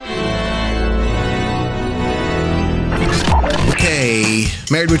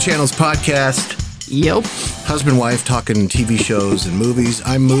Married with Channels podcast. Yep. Husband, wife, talking TV shows and movies.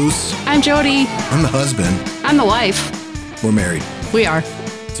 I'm Moose. I'm Jody. I'm the husband. I'm the wife. We're married. We are.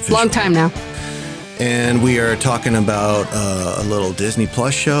 Long time now. And we are talking about a little Disney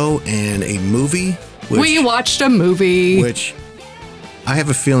Plus show and a movie. We watched a movie. Which I have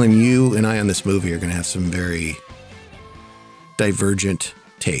a feeling you and I on this movie are going to have some very divergent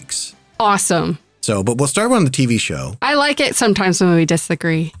takes. Awesome. So, but we'll start on the TV show. I like it sometimes when we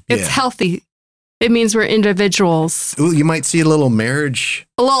disagree. It's healthy. It means we're individuals. Ooh, you might see a little marriage.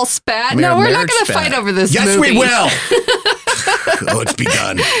 A little spat. No, we're not going to fight over this movie. Yes, we will. Oh, it's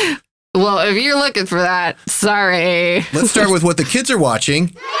begun. Well, if you're looking for that, sorry. Let's start with what the kids are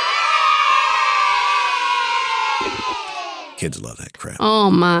watching. Kids love that crap. Oh,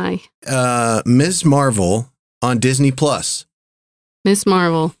 my. Ms. Marvel on Disney Plus. Miss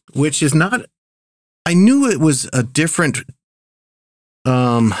Marvel. Which is not... I knew it was a different...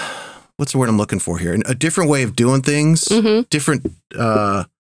 what's the word I'm looking for here? A different way of doing things. Mm-hmm. Different...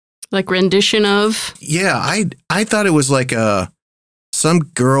 like rendition of? Yeah, I thought it was like some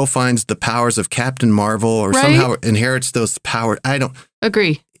girl finds the powers of Captain Marvel or somehow inherits those powers. I don't...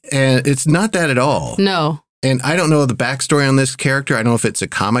 Agree. And it's not that at all. No. And I don't know the backstory on this character. I don't know if it's a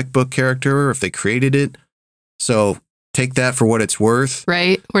comic book character or if they created it. So take that for what it's worth.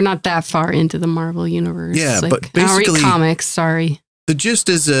 Right. We're not that far into the Marvel universe. Yeah, but basically... I don't read comics, sorry. The gist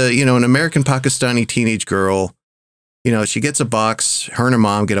is, an American Pakistani teenage girl, she gets a box, her and her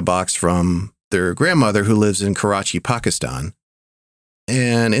mom get a box from their grandmother who lives in Karachi, Pakistan.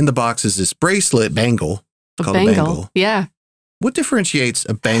 And in the box is this bracelet, bangle. A bangle. Yeah. What differentiates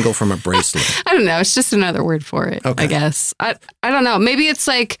a bangle from a bracelet? I don't know. It's just another word for it, I guess. I don't know. Maybe it's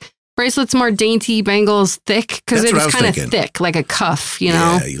like bracelet's more dainty, bangle's thick, because it was kind of thick, like a cuff, know?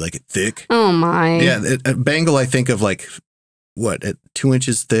 Yeah, you like it thick? Oh, my. Yeah, a bangle I think of like, what, 2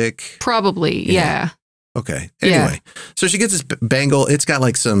 inches thick? Probably, yeah. Okay. Anyway, so she gets this bangle. It's got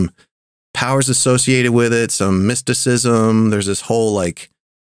like some powers associated with it, some mysticism. There's this whole like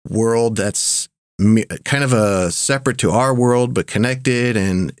world that's kind of separate to our world, but connected.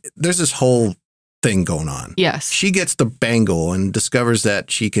 And there's this whole thing going on. Yes. She gets the bangle and discovers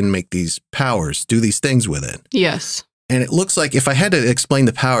that she can make these powers, do these things with it. Yes. And it looks like, if I had to explain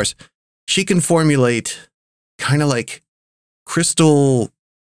the powers, she can formulate kind of like crystal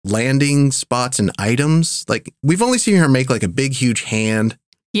landing spots and items. Like, we've only seen her make like a big, huge hand,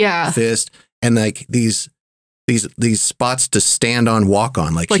 fist, and like these spots to stand on, walk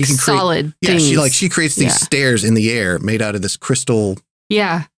on. Like she can solid create, things. she creates these stairs in the air made out of this crystal.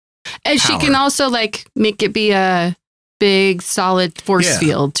 Yeah. And power. She can also like make it be a big solid force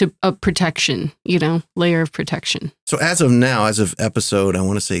field to a protection, layer of protection. So as of episode, I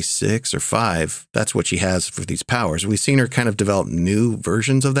want to say 6 or 5, that's what she has for these powers. We've seen her kind of develop new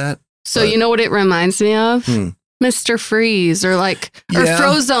versions of that. So you know what it reminds me of? Mr. Freeze or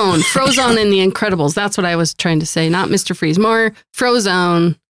Frozone. Frozone in The Incredibles. That's what I was trying to say. Not Mr. Freeze, more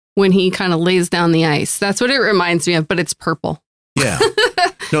Frozone when he kind of lays down the ice. That's what it reminds me of, but it's purple. Yeah.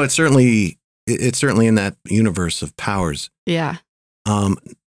 No, it's certainly in that universe of powers. Yeah.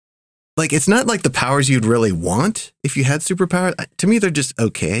 Like, it's not like the powers you'd really want if you had superpowers. To me, they're just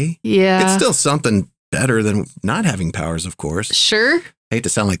okay. Yeah. It's still something better than not having powers, of course. Sure. I hate to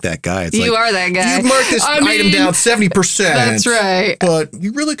sound like that guy. It's you are that guy. You marked this item down 70%. That's right. But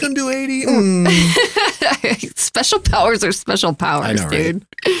you really couldn't do 80? Special powers are special powers, I know, dude.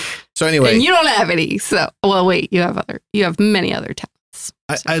 Right? So anyway. And you don't have any. So, well, wait, you have many other talents.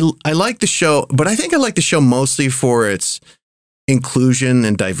 I like the show, but I think I like the show mostly for its inclusion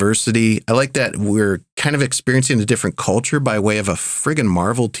and diversity. I like that we're kind of experiencing a different culture by way of a friggin'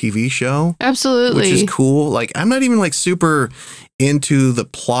 Marvel TV show. Absolutely. Which is cool. Like, I'm not even like super into the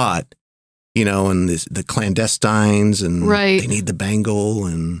plot, and the clandestines and they need the bangle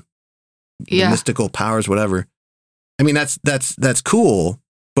and the mystical powers, whatever. I mean, that's cool,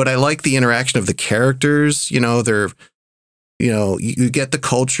 but I like the interaction of the characters. They're, you get the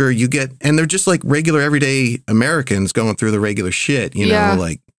culture, and they're just like regular everyday Americans going through the regular shit,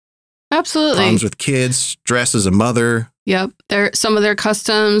 like absolutely problems with kids, stress as a mother. Yep. Some of their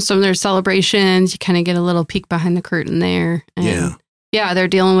customs, some of their celebrations, you kind of get a little peek behind the curtain there. And yeah, they're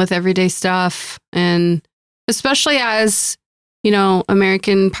dealing with everyday stuff. And especially as,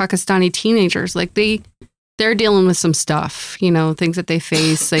 American Pakistani teenagers, like they're dealing with some stuff, things that they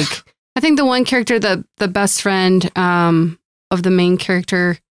face. Like, I think the one character, the best friend of the main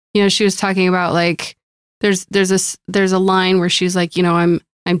character, she was talking about like, there's a line where she's like,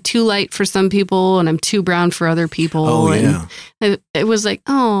 I'm I'm too light for some people and I'm too brown for other people. Oh, yeah. And it was like,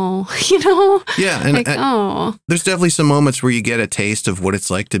 oh, Yeah. And like, there's definitely some moments where you get a taste of what it's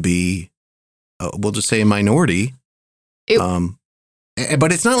like to be, we'll just say a minority.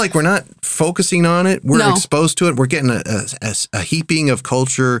 But it's not like we're not focusing on it. We're exposed to it. We're getting a heaping of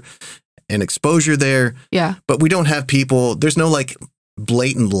culture and exposure there. Yeah. But we don't have people, there's no like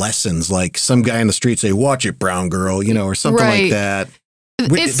blatant lessons like some guy in the street say, watch it, brown girl, or something like that.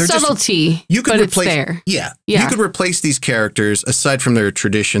 It's subtlety, but it's there. Yeah. You could replace these characters, aside from their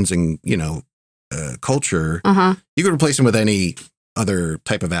traditions and, culture. You could replace them with any other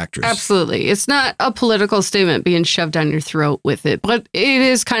type of actress. Absolutely. It's not a political statement being shoved down your throat with it, but it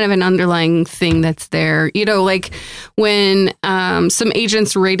is kind of an underlying thing that's there. Like when some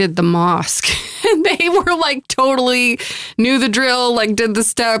agents raided the mosque and they were like totally knew the drill, like did the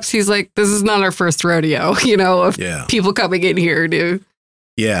steps. He's like, this is not our first rodeo, of people coming in here to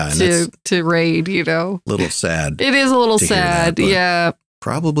raid, Little sad. It is a little sad. Yeah.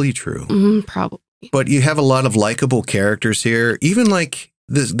 Probably true. Probably. But you have a lot of likable characters here. Even like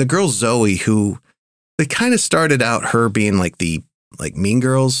the girl Zoe, who they kind of started out her being like the Mean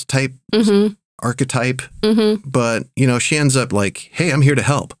Girls type archetype. But, she ends up like, hey, I'm here to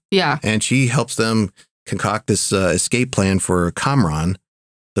help. Yeah. And she helps them concoct this escape plan for Kamran,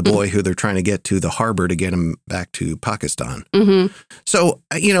 the boy who they're trying to get to the harbor to get him back to Pakistan. So,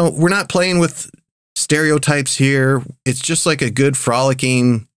 we're not playing with stereotypes here. It's just like a good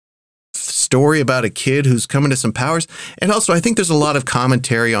frolicking story about a kid who's coming to some powers. And also, I think there's a lot of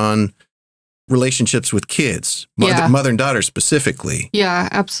commentary on relationships with kids, mother and daughter specifically. Yeah,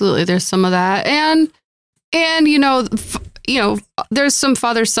 absolutely. There's some of that. And there's some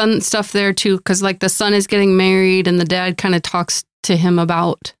father-son stuff there too, because like the son is getting married and the dad kind of talks to him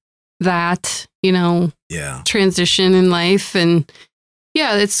about that, transition in life. And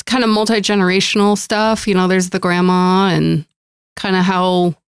yeah, it's kind of multi-generational stuff. There's the grandma and kind of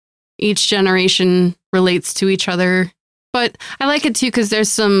how each generation relates to each other. But I like it too because there's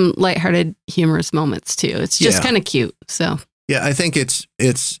some lighthearted, humorous moments too. It's just kind of cute. So yeah, I think it's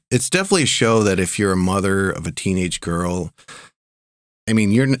definitely a show that if you're a mother of a teenage girl, I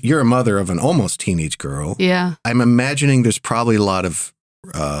mean, you're a mother of an almost teenage girl. Yeah, I'm imagining there's probably a lot of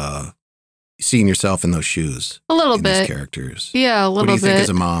seeing yourself in those shoes. A little bit. These characters. Yeah, a little bit. What do you think as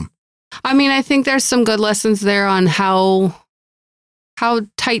a mom? I mean, I think there's some good lessons there on how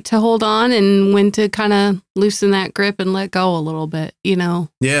tight to hold on and when to kind of loosen that grip and let go a little bit,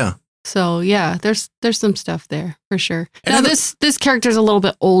 Yeah. So yeah, there's some stuff there for sure. And now this character's a little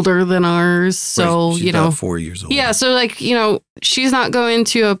bit older than ours, so she's about 4 years old. Yeah, so like she's not going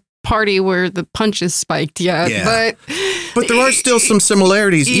to a party where the punch is spiked yet. Yeah. But there are still some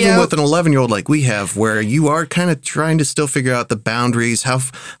similarities, even with an 11-year-old like we have, where you are kind of trying to still figure out the boundaries.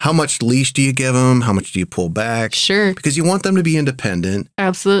 How much leash do you give them? How much do you pull back? Sure. Because you want them to be independent.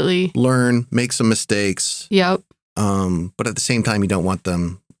 Absolutely. Learn, make some mistakes. Yep. But at the same time, you don't want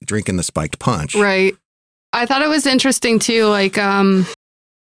them drinking the spiked punch. Right. I thought it was interesting too, like,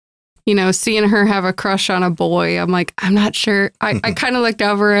 seeing her have a crush on a boy. I'm like, I'm not sure. I kind of looked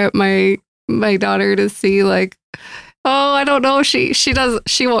over at my daughter to see like, oh, I don't know. She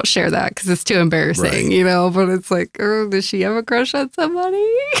won't share that because it's too embarrassing, but it's like, oh, does she have a crush on somebody?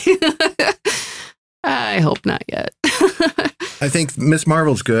 I hope not yet. I think Miss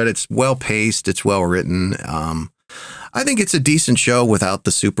Marvel's good. It's well paced. It's well written. I think it's a decent show without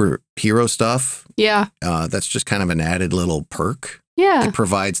the superhero stuff. Yeah. That's just kind of an added little perk. Yeah. It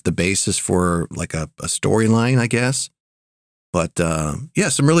provides the basis for like a storyline, I guess. But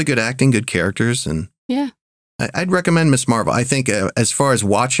some really good acting, good characters. And yeah, I'd recommend Miss Marvel. I think as far as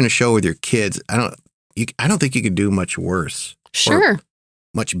watching a show with your kids, I don't think you could do much worse. Sure.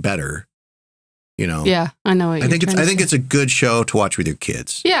 Much better. Yeah, I know what I think it's a good show to watch with your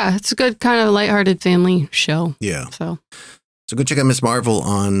kids. Yeah, it's a good kind of lighthearted family show. Yeah. So go check out Miss Marvel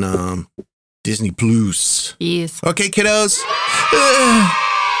on Disney Plus. Yes. Okay, kiddos.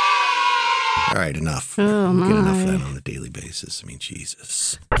 All right, enough. Oh, my. Get enough of that on a daily basis. I mean,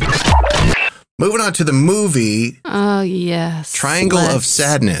 Jesus. Moving on to the movie. Oh, yes. Triangle of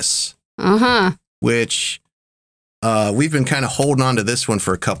Sadness. Uh-huh. Which we've been kind of holding on to this one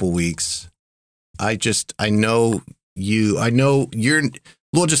for a couple weeks. I know you're,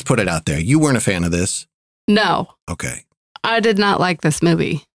 we'll just put it out there. You weren't a fan of this? No. Okay. I did not like this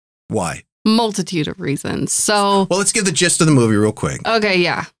movie. Why? Multitude of reasons. So, well, let's give the gist of the movie real quick. Okay,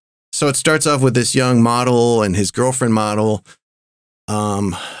 yeah. So it starts off with this young model and his girlfriend model.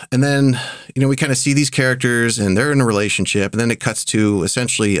 And then, we kind of see these characters and they're in a relationship. And then it cuts to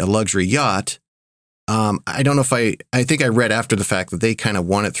essentially a luxury yacht I don't know if I think I read after the fact that they kind of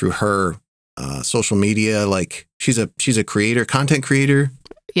won it through her social media. Like she's a creator, content creator.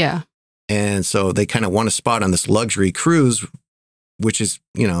 Yeah. And so they kind of won a spot on this luxury cruise, which is,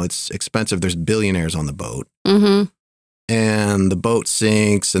 it's expensive. There's billionaires on the boat. Mm-hmm. And the boat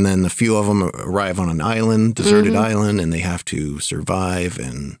sinks, and then a few of them arrive on an island, deserted island, and they have to survive.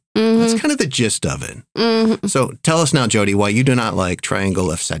 And that's kind of the gist of it. Mm-hmm. So tell us now, Jody, why you do not like Triangle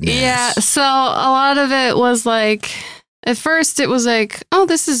of Sadness. Yeah, so a lot of it was like, at first it was like, oh,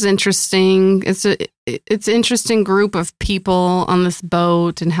 this is interesting. It's an interesting group of people on this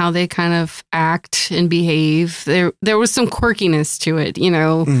boat and how they kind of act and behave. There was some quirkiness to it,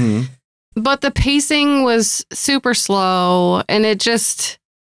 Mm-hmm. But the pacing was super slow, and it just,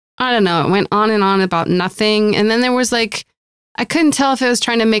 I don't know, it went on and on about nothing. And then there was like, I couldn't tell if it was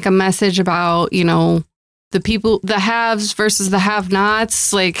trying to make a message about, the people, the haves versus the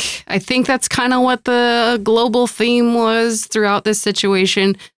have-nots. Like, I think that's kind of what the global theme was throughout this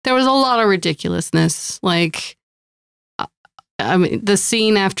situation. There was a lot of ridiculousness. Like, I mean, the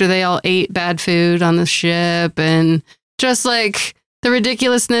scene after they all ate bad food on the ship, and just like the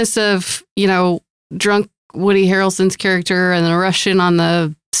ridiculousness of, drunk Woody Harrelson's character and the Russian on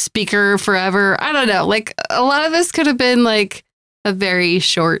the speaker forever. I don't know. Like, a lot of this could have been like a very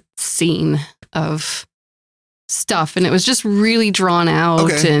short scene of stuff, and it was just really drawn out.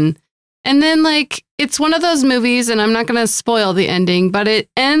 Okay. And then like, it's one of those movies, and I'm not going to spoil the ending, but it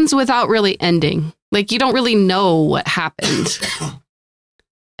ends without really ending. Like, you don't really know what happened.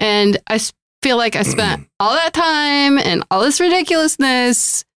 And I feel like I spent all that time and all this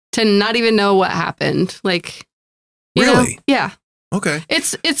ridiculousness to not even know what happened. Like, really? Yeah. Okay.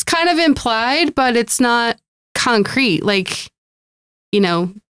 It's kind of implied, but it's not concrete. Like,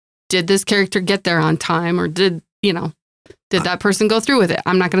 did this character get there on time, or did that person go through with it?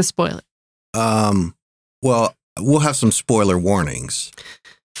 I'm not going to spoil it. Well, we'll have some spoiler warnings.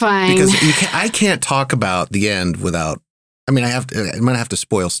 Fine. Because I can't talk about the end without, I'm going to have to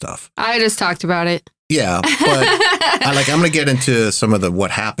spoil stuff. I just talked about it. Yeah, but I'm going to get into some of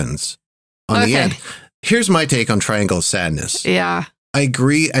what happens on the end. Here's my take on Triangle of Sadness. Yeah. I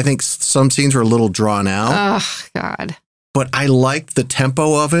agree. I think some scenes were a little drawn out. Oh, God. But I liked the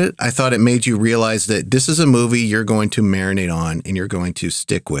tempo of it. I thought it made you realize that this is a movie you're going to marinate on and you're going to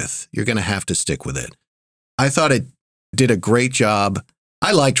stick with. You're going to have to stick with it. I thought it did a great job.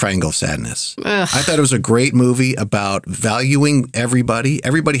 I like Triangle of Sadness. Ugh. I thought it was a great movie about valuing everybody.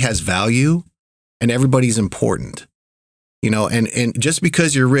 Everybody has value and everybody's important. And just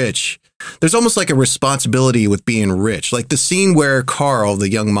because you're rich, there's almost like a responsibility with being rich. Like the scene where Carl,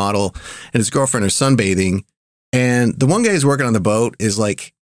 the young model, and his girlfriend are sunbathing. And the one guy who's working on the boat is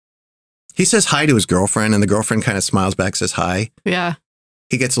like, he says hi to his girlfriend, and the girlfriend kind of smiles back, says hi. Yeah.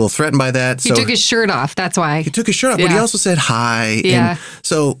 He gets a little threatened by that. He took his shirt off. That's why. He took his shirt off, but he also said hi. Yeah. And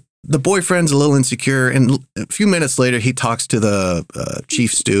so the boyfriend's a little insecure. And a few minutes later, he talks to the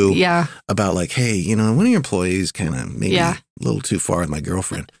chief stew about like, hey, one of your employees kind of maybe a little too far with my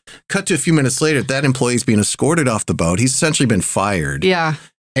girlfriend. Cut to a few minutes later, that employee's being escorted off the boat. He's essentially been fired. Yeah.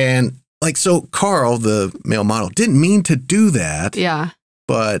 And like, so Carl, the male model, didn't mean to do that. Yeah.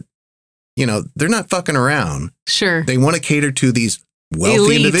 But, they're not fucking around. Sure. They want to cater to these wealthy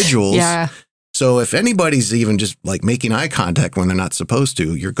elite individuals. Yeah. So if anybody's even just like making eye contact when they're not supposed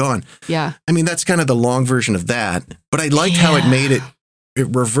to, you're gone. Yeah. I mean, that's kind of the long version of that. But I liked how it made it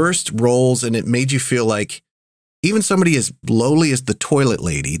reversed roles, and it made you feel like even somebody as lowly as the toilet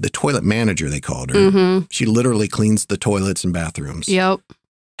lady, the toilet manager, they called her. Mm-hmm. She literally cleans the toilets and bathrooms. Yep.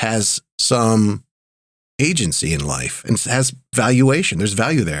 Has some agency in life and has valuation. There's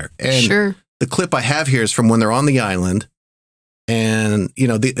value there. And the clip I have here is from when they're on the island, and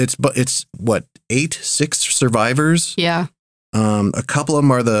it's what, 6 survivors. Yeah. A couple of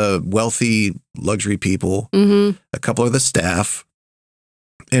them are the wealthy luxury people. Mm-hmm. A couple are the staff,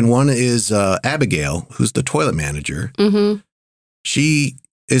 and one is Abigail, who's the toilet manager. Mm-hmm. She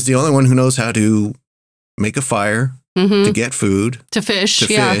is the only one who knows how to make a fire. Mm-hmm. To get food. To fish.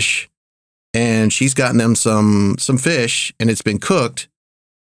 Fish. And she's gotten them some fish, and it's been cooked.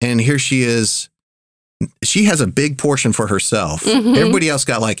 And here she is. She has a big portion for herself. Mm-hmm. Everybody else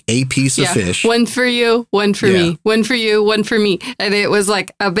got like a piece of fish. One for you, one for me. One for you, one for me. And it was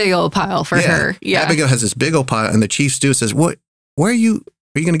like a big old pile for her. Yeah. Abigail has this big old pile, and the chief stew says, "What? Why are you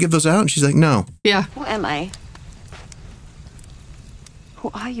going to give those out?" And she's like, "No." Yeah. Who am I?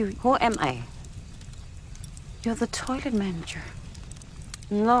 Who are you? Who am I? You're the toilet manager.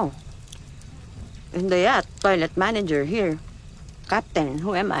 No. And the toilet manager here. Captain,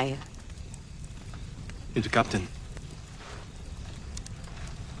 who am I? You're the captain.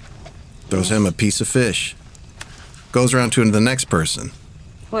 Throws him a piece of fish. Goes around to the next person.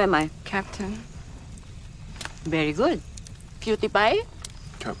 Who am I? Captain. Very good. Cutie pie?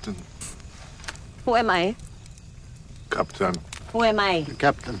 Captain. Who am I? Captain. Who am I?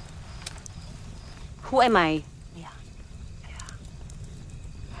 Captain. Who am I? Yeah.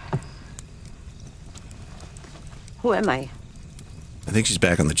 Who am I? I think she's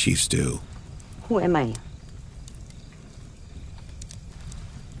back on the chief stew. Who am I?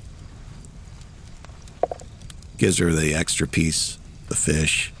 Gives her the extra piece, the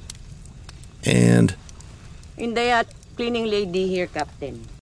fish. And In the yacht, cleaning lady here, Captain.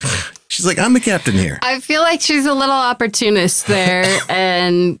 she's like, I'm the captain here. I feel like she's a little opportunist there,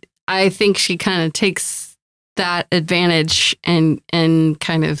 and I think she kind of takes that advantage and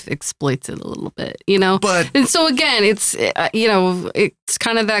kind of exploits it a little bit, you know? But And so again, it's, it's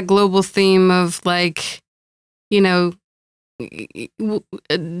kind of that global theme of like,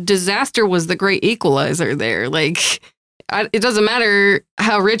 disaster was the great equalizer there. Like, it doesn't matter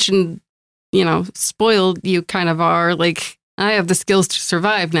how rich and, spoiled you kind of are. Like, I have the skills to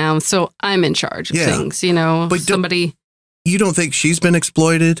survive now, so I'm in charge of things, But somebody... You don't think she's been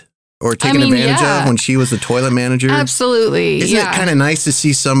exploited or taken advantage of when she was the toilet manager? Absolutely. Isn't it kind of nice to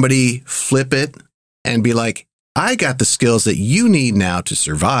see somebody flip it and be like, I got the skills that you need now to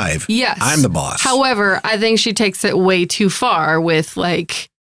survive. Yes. I'm the boss. However, I think she takes it way too far with like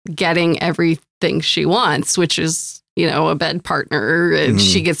getting everything she wants, which is, a bed partner, and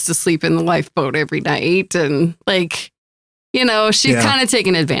she gets to sleep in the lifeboat every night. And like, she's kind of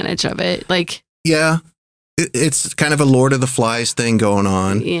taking advantage of it. Like, yeah, it's kind of a Lord of the Flies thing going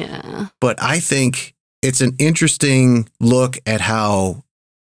on. Yeah. But I think it's an interesting look at how,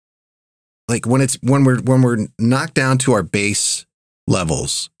 like, when we're knocked down to our base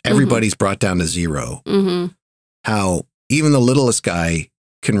levels, everybody's brought down to zero. Mm-hmm. How even the littlest guy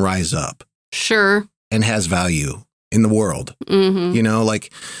can rise up. Sure. And has value in the world. Mm-hmm.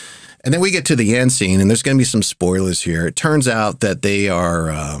 And then we get to the end scene, and there's going to be some spoilers here. It turns out that they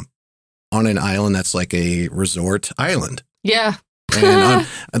are on an island that's like a resort island. Yeah. And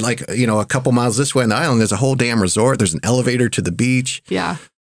a couple miles this way on the island, there's a whole damn resort. There's an elevator to the beach. Yeah.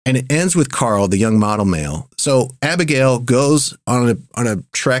 And it ends with Carl, the young model male. So Abigail goes on a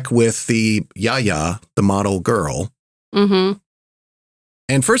trek with the Yaya, the model girl. Mm-hmm.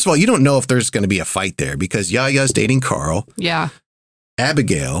 And first of all, you don't know if there's going to be a fight there because Yaya's dating Carl. Yeah.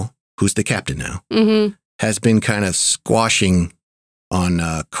 Abigail, who's the captain now, mm-hmm. has been kind of squashing on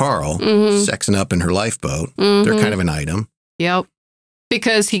Carl, sexing up in her lifeboat. Mm-hmm. They're kind of an item. Yep.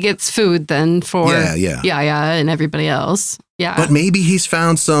 Because he gets food then for Yaya and everybody else. Yeah. But maybe he's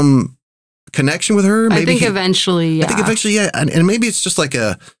found some connection with her. Maybe I think eventually, yeah. And maybe it's just like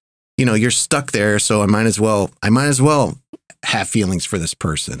you're stuck there, so I might as well have feelings for this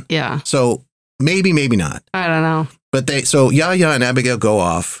person. Yeah. So maybe not. I don't know. But so Yaya and Abigail go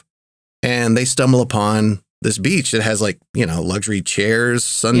off and they stumble upon this beach that has luxury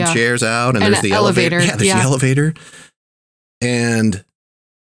chairs, chairs out, and there's the elevator. Yeah, there's the elevator. And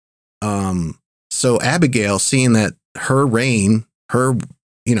so Abigail, seeing that her reign, her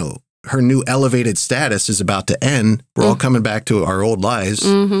new elevated status is about to end, we're all coming back to our old lives,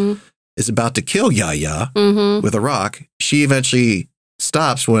 is about to kill Yaya with a rock. She eventually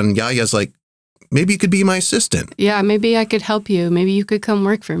stops when Yaya's like, maybe you could be my assistant. Yeah, maybe I could help you. Maybe you could come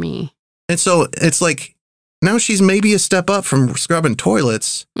work for me. And so it's like, now she's maybe a step up from scrubbing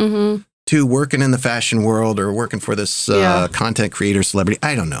toilets to working in the fashion world or working for this content creator celebrity.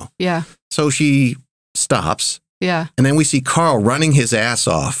 I don't know. Yeah. So she stops. Yeah. And then we see Carl running his ass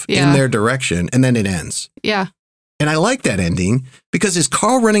off in their direction, and then it ends. Yeah. And I like that ending because is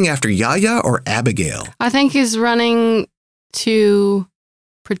Carl running after Yaya or Abigail? I think he's running to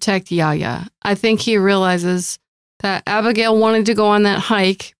protect Yaya. I think he realizes that Abigail wanted to go on that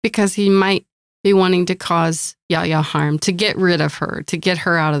hike because he might be wanting to cause Yaya harm, to get rid of her, to get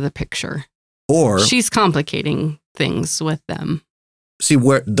her out of the picture. Or she's complicating things with them. See,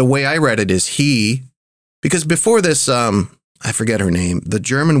 the way I read it is because before this, I forget her name, the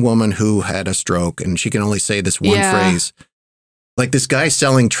German woman who had a stroke and she can only say this one phrase. Like this guy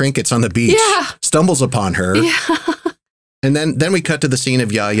selling trinkets on the beach stumbles upon her. Yeah. And then we cut to the scene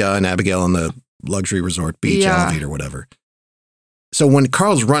of Yaya and Abigail on the luxury resort beach elevator, whatever. So when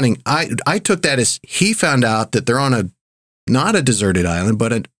Carl's running, I took that as he found out that they're on not a deserted island,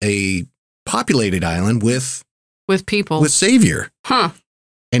 but a populated island with people, with Savior. Huh.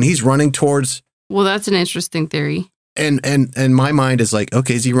 And he's running towards. Well, that's an interesting theory. And my mind is like,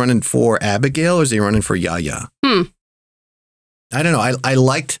 okay, is he running for Abigail or is he running for Yaya? I don't know.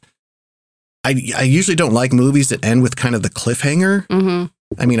 I usually don't like movies that end with kind of the cliffhanger.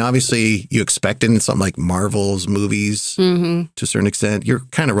 I mean, obviously, you expect it in something like Marvel's movies to a certain extent. You're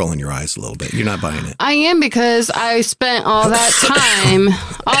kind of rolling your eyes a little bit. You're not buying it. I am, because I spent all that time,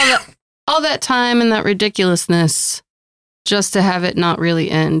 all that time and that ridiculousness just to have it not really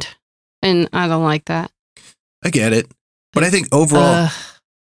end. And I don't like that. I get it. But I think overall,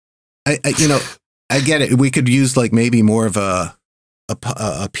 I get it. We could use like maybe more of a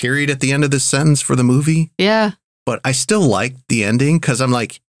period at the end of this sentence for the movie. Yeah. But I still like the ending because I'm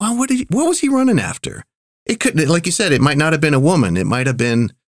like, well, what was he running after? It couldn't, like you said, it might not have been a woman. It might have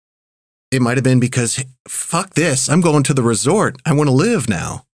been because fuck this. I'm going to the resort. I want to live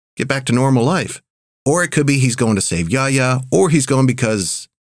now. Get back to normal life. Or it could be he's going to save Yaya, or he's going because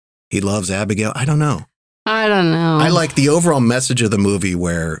he loves Abigail. I don't know. I like the overall message of the movie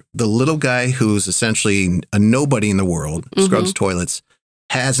where the little guy who's essentially a nobody in the world, scrubs toilets,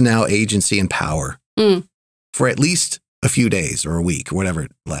 has now agency and power. For at least a few days or a week or whatever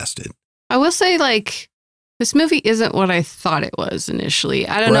it lasted. I will say, like, this movie isn't what I thought it was initially.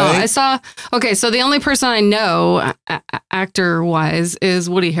 I don't know. So the only person I know actor-wise is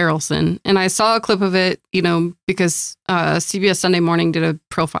Woody Harrelson. And I saw a clip of it, because CBS Sunday Morning did a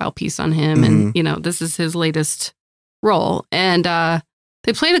profile piece on him. And, this is his latest role. And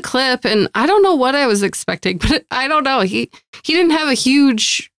they played a clip, and I don't know what I was expecting, but I don't know. He didn't have a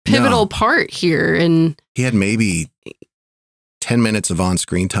huge pivotal part here, and he had maybe 10 minutes of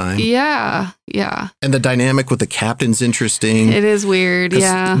on-screen time. Yeah. And the dynamic with the captain's interesting. It is weird,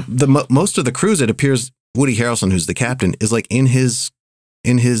 yeah. Most of the crews, it appears Woody Harrelson, who's the captain, is like in his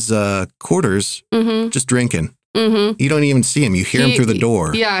quarters, just drinking. You don't even see him. You hear him through the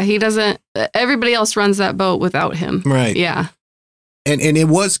door. Yeah, he doesn't. Everybody else runs that boat without him. Right. Yeah. And it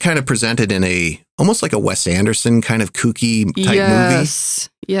was kind of presented in almost like a Wes Anderson kind of kooky type movie.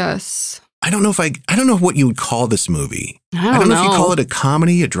 Yes. I don't know what you would call this movie. I don't know if you call it a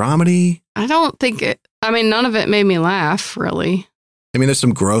comedy, a dramedy. I don't think none of it made me laugh, really. I mean, there's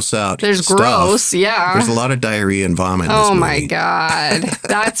some gross out There's stuff. Gross, yeah. There's a lot of diarrhea and vomit in this Oh movie. my God.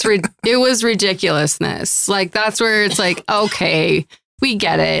 It was ridiculousness. Like, that's where it's like, okay, we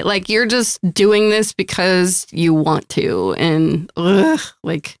get it. Like, you're just doing this because you want to. And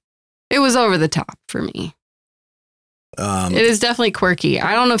it was over the top for me. It is definitely quirky.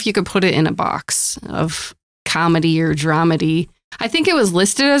 I don't know if you could put it in a box of comedy or dramedy. I think it was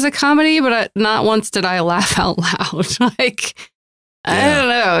listed as a comedy, but not once did I laugh out loud. I don't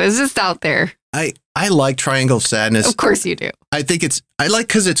know. It's just out there. I like Triangle of Sadness. Of course you do. I think I like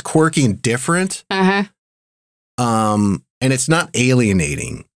because it's quirky and different. And it's not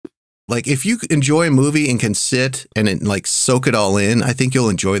alienating. Like, if you enjoy a movie and can sit and soak it all in, I think you'll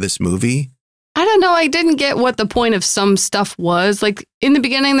enjoy this movie. I don't know. I didn't get what the point of some stuff was. Like, in the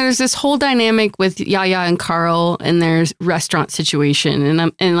beginning, there's this whole dynamic with Yaya and Carl and their restaurant situation.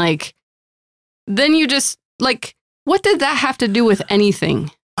 And then you just, what did that have to do with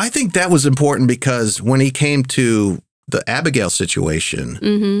anything? I think that was important because when he came to the Abigail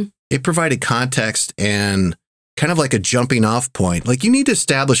situation, it provided context and kind of like a jumping off point. Like, you need to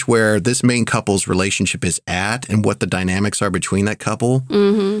establish where this main couple's relationship is at and what the dynamics are between that couple.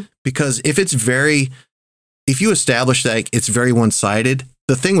 Because if you establish that it's very one-sided,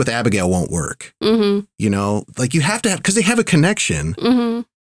 the thing with Abigail won't work. You have to have, because they have a connection.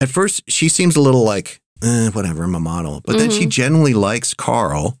 At first, she seems a little like, whatever, I'm a model. But then she genuinely likes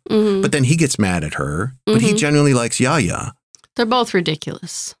Carl, but then he gets mad at her, but he genuinely likes Yaya. They're both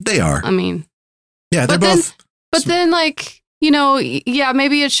ridiculous. They are. I mean. Yeah, they're both. But then, maybe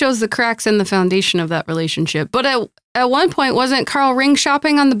it shows the cracks in the foundation of that relationship. But at one point, wasn't Carl ring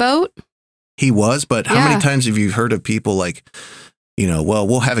shopping on the boat? He was, but how many times have you heard of people well,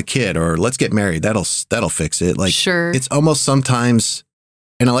 we'll have a kid or let's get married. That'll fix it. Sure. It's almost sometimes,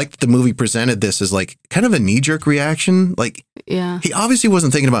 and I like that the movie presented this as kind of a knee-jerk reaction. He obviously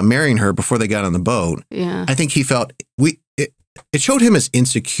wasn't thinking about marrying her before they got on the boat. Yeah. I think he felt it showed him as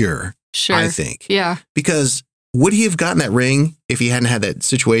insecure. Sure. I think. Yeah. Because would he have gotten that ring if he hadn't had that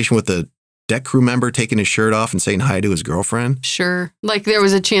situation with the deck crew member taking his shirt off and saying hi to his girlfriend? Sure. There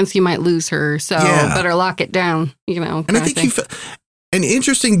was a chance you might lose her, so better lock it down, And I think and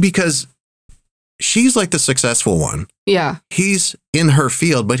interesting because she's the successful one. Yeah. He's in her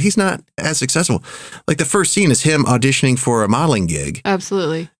field, but he's not as successful. The first scene is him auditioning for a modeling gig.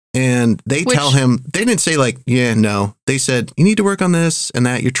 Absolutely. And they tell him, they didn't say no. They said, you need to work on this and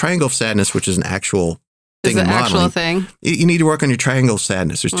that. Your Triangle of Sadness, which is an actual thing in modeling. Actual thing. You need to work on your Triangle of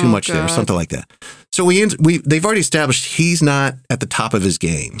Sadness. There's too much there, something like that. So they've already established he's not at the top of his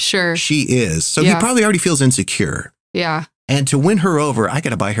game. Sure. She is. So he probably already feels insecure. Yeah. And to win her over, I got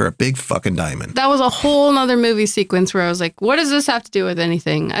to buy her a big fucking diamond. That was a whole nother movie sequence where I was like, what does this have to do with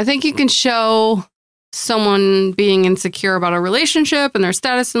anything? I think you can show someone being insecure about a relationship and their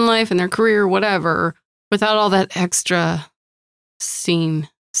status in life and their career, whatever, without all that extra scene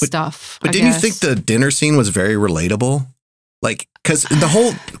stuff. But didn't you think the dinner scene was very relatable? Like, because the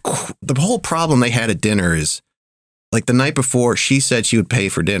whole problem they had at dinner is, like, the night before, she said she would pay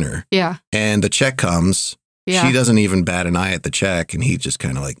for dinner. Yeah. And the check comes. Yeah. She doesn't even bat an eye at the check, and he just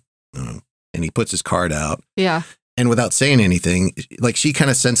kind of like, and he puts his card out. Yeah. And without saying anything, like, she kind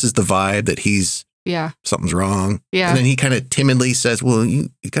of senses the vibe that something's wrong. Yeah. And then he kind of timidly says, well, you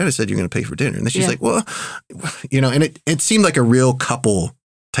kind of said you're going to pay for dinner. And then she's like, well, and it seemed like a real couple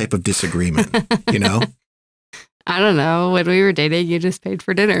type of disagreement, I don't know. When we were dating, you just paid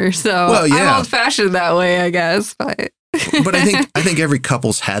for dinner. So I'm old fashioned that way, I guess. But I think every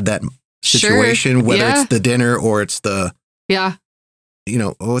couple's had that situation, whether it's the dinner or it's the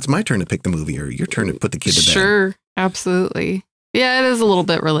it's my turn to pick the movie or your turn to put the kid to bed. Sure, absolutely. Yeah, it is a little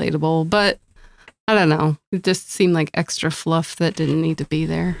bit relatable, but I don't know. It just seemed like extra fluff that didn't need to be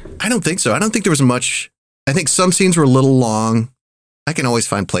there. I don't think so. I don't think there was much. I think some scenes were a little long. I can always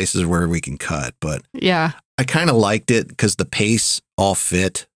find places where we can cut, but I kind of liked it because the pace all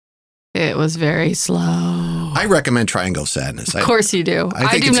fit. It was very slow. I recommend Triangle Sadness. Of course you do.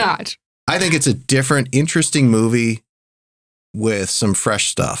 I do not. I think it's a different, interesting movie with some fresh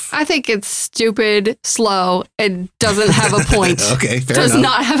stuff. I think it's stupid, slow, and doesn't have a point. Okay, fair enough. Does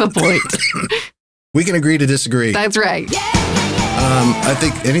not have a point. We can agree to disagree. That's right. I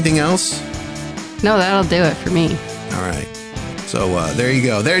think anything else? No, that'll do it for me. All right. So there you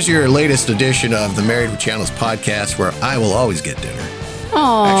go. There's your latest edition of the Married with Channels podcast, where I will always get dinner.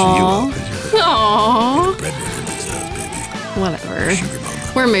 Aww. Actually, you will. You're the breadwinner in this house, baby. Whatever. Sugar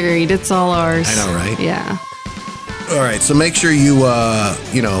mama. We're married. It's all ours. I know, right? Yeah. All right. So make sure you,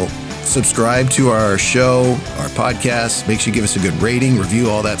 subscribe to our show, our podcast. Make sure you give us a good rating, review,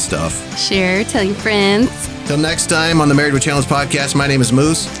 all that stuff. Share. Tell your friends. Till next time on the Married with Channels podcast, my name is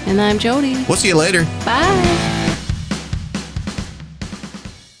Moose. And I'm Jody. We'll see you later. Bye.